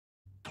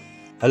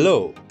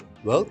Hello,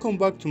 welcome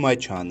back to my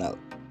channel,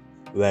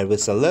 where we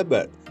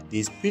celebrate the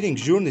inspiring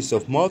journeys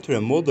of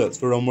modern models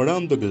from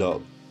around the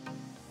globe.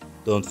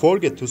 Don't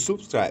forget to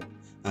subscribe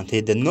and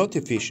hit the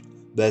notification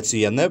bell so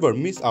you never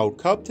miss our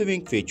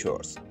captivating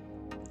features.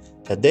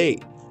 Today,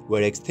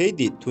 we're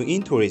excited to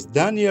introduce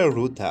Daniela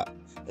Ruta,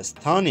 a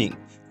stunning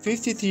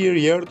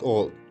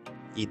 53-year-old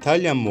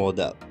Italian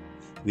model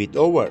with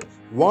over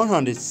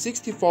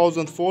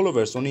 160,000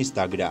 followers on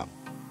Instagram,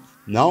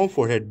 known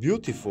for her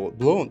beautiful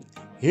blonde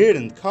hair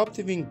and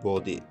captivating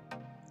body.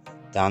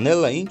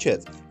 Daniela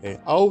enhances her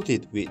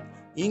outfit with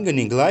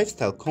engaging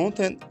lifestyle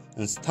content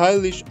and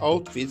stylish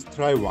outfits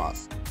try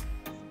once.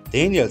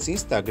 Daniela's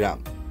Instagram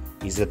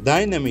is a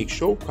dynamic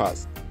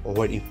showcase of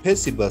her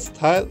impeccable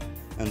style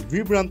and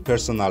vibrant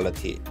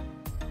personality.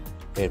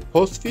 Her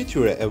posts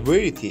feature a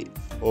variety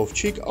of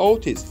chic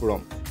outfits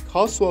from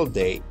casual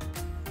day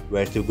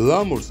wear to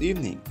glamorous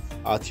evening,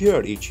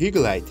 attire each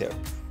highlight her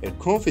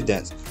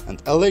confidence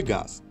and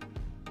elegance.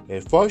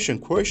 Her fashion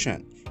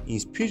quotient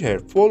inspires her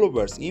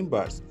followers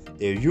embrace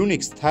their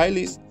unique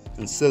styles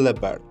and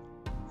celebrate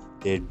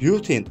their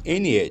beauty and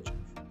any age.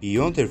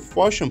 Beyond her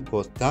fashion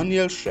post,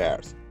 Daniela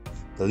shares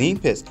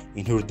glimpses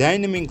in her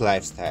dynamic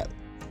lifestyle,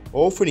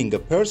 offering a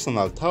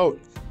personal touch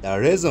that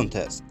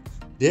resonates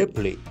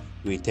deeply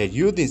with her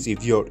audience.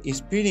 If you're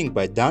inspired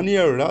by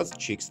Daniela Ruta's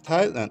chic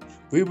style and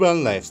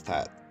vibrant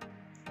lifestyle,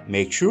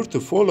 make sure to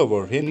follow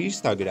her on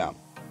Instagram,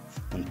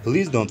 and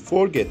please don't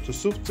forget to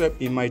subscribe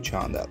in my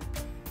channel.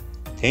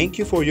 Thank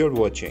you for your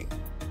watching.